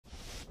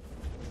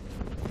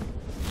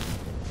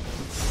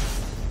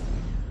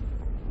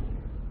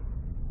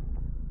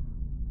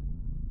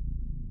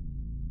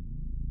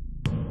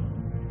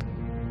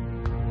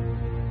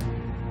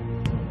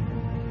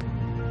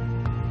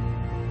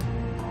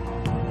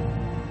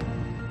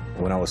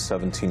When I was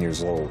 17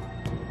 years old,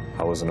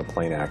 I was in a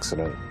plane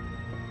accident.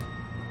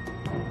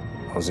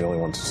 I was the only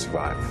one to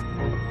survive.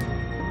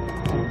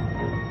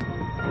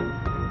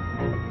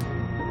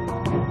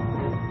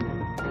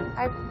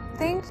 I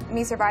think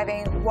me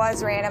surviving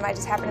was random. I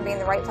just happened to be in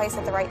the right place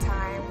at the right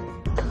time.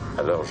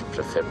 Alors je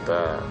préfère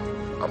pas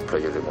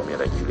employer le mot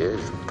miraculeux,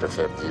 je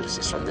préfère dire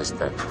c'est son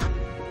destin.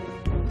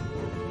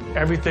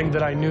 Everything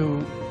that I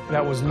knew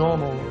that was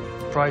normal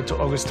prior to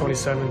August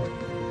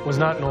 27th was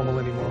not normal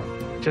anymore.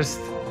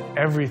 Just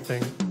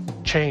everything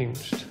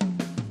changed.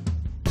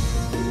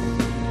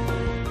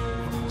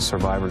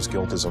 Survivor's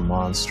guilt is a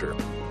monster.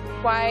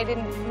 Why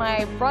didn't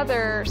my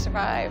brother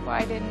survive?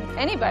 Why didn't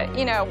anybody?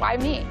 You know, why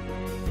me?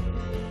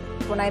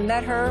 When I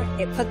met her,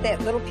 it put that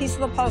little piece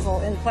of the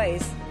puzzle in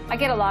place. I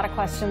get a lot of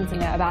questions,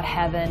 about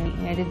heaven.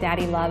 Did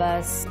Daddy love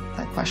us?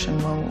 That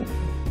question, well,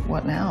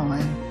 what now?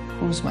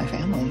 Who's my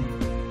family?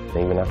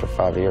 Even after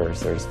 5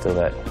 years, there's still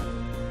that,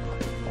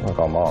 I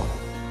call Mom,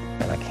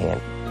 and I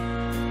can't.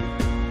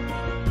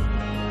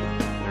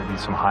 There'd be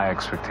some high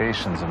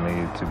expectations of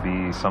me to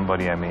be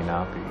somebody I may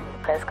not be.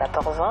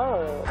 13-14 ans,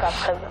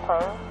 après,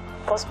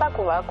 je pense pas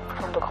qu'on va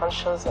accomplir de grandes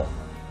choses.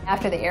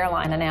 After the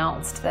airline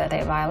announced that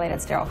they violated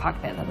sterile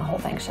cockpit, then the whole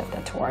thing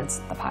shifted towards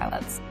the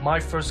pilots. My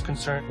first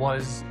concern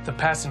was the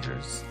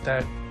passengers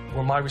that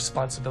were my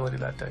responsibility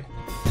that day.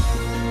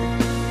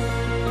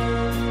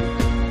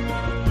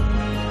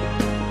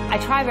 I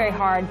try very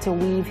hard to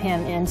weave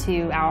him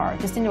into our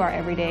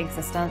everyday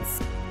existence.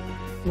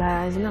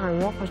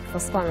 Généralement, quand je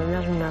pense pas à ma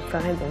mère, je me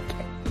pleurais, donc.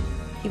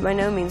 He by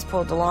no means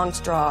pulled the long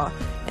straw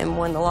and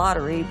won the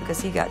lottery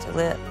because he got to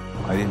live.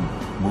 I didn't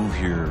move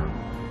here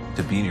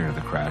to be near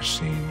the crash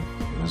scene.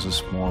 It was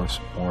just more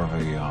of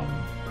a,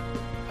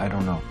 I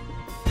don't know.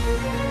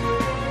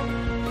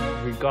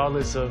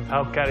 Regardless of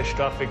how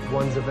catastrophic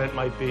one's event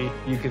might be,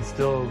 you can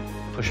still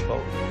push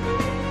forward.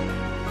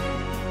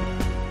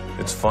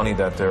 It's funny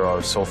that there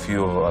are so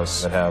few of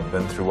us that have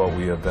been through what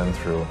we have been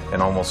through,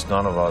 and almost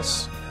none of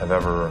us have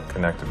ever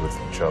connected with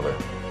each other.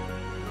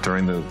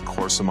 During the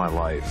course of my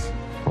life,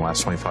 the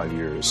last 25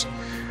 years,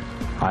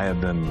 I have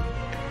been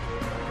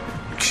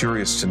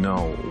curious to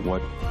know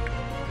what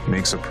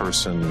makes a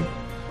person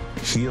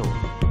heal.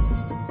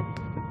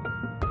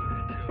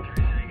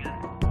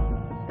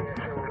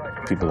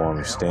 People don't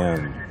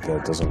understand that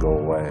it doesn't go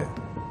away.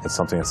 It's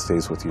something that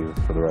stays with you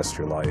for the rest of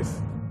your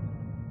life.